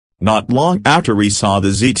Not long after we saw the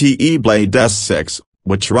ZTE Blade S6,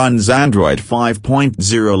 which runs Android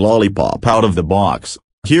 5.0 Lollipop out of the box,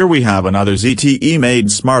 here we have another ZTE-made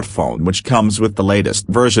smartphone which comes with the latest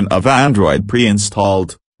version of Android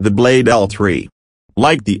pre-installed, the Blade L3.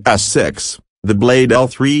 Like the S6, the Blade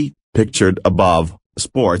L3, pictured above,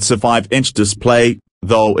 sports a 5-inch display,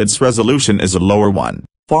 though its resolution is a lower one,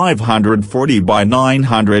 540 by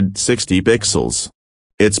 960 pixels.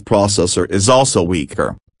 Its processor is also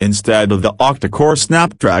weaker. Instead of the octa-core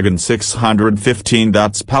Snapdragon 615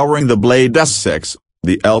 that's powering the Blade S6,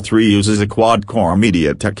 the L3 uses a quad-core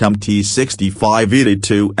MediaTek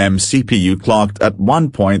MT6582M CPU clocked at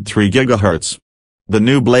 1.3 GHz. The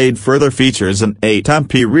new Blade further features an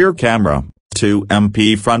 8MP rear camera,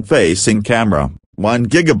 2MP front-facing camera, 1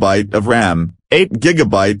 GB of RAM, 8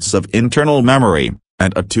 GB of internal memory,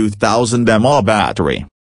 and a 2000 mAh battery.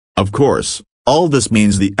 Of course, all this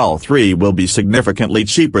means the L3 will be significantly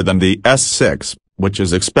cheaper than the S6, which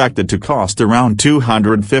is expected to cost around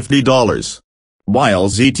 $250. While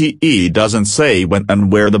ZTE doesn't say when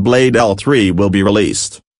and where the Blade L3 will be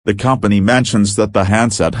released, the company mentions that the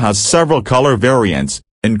handset has several color variants,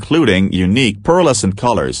 including unique pearlescent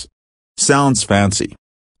colors. Sounds fancy.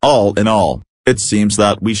 All in all, it seems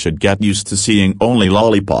that we should get used to seeing only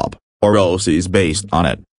Lollipop, or OCs based on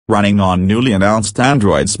it, running on newly announced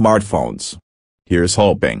Android smartphones. Here's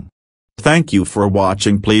hoping. Thank you for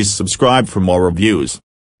watching. Please subscribe for more reviews.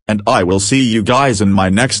 And I will see you guys in my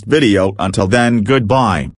next video. Until then,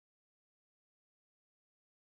 goodbye.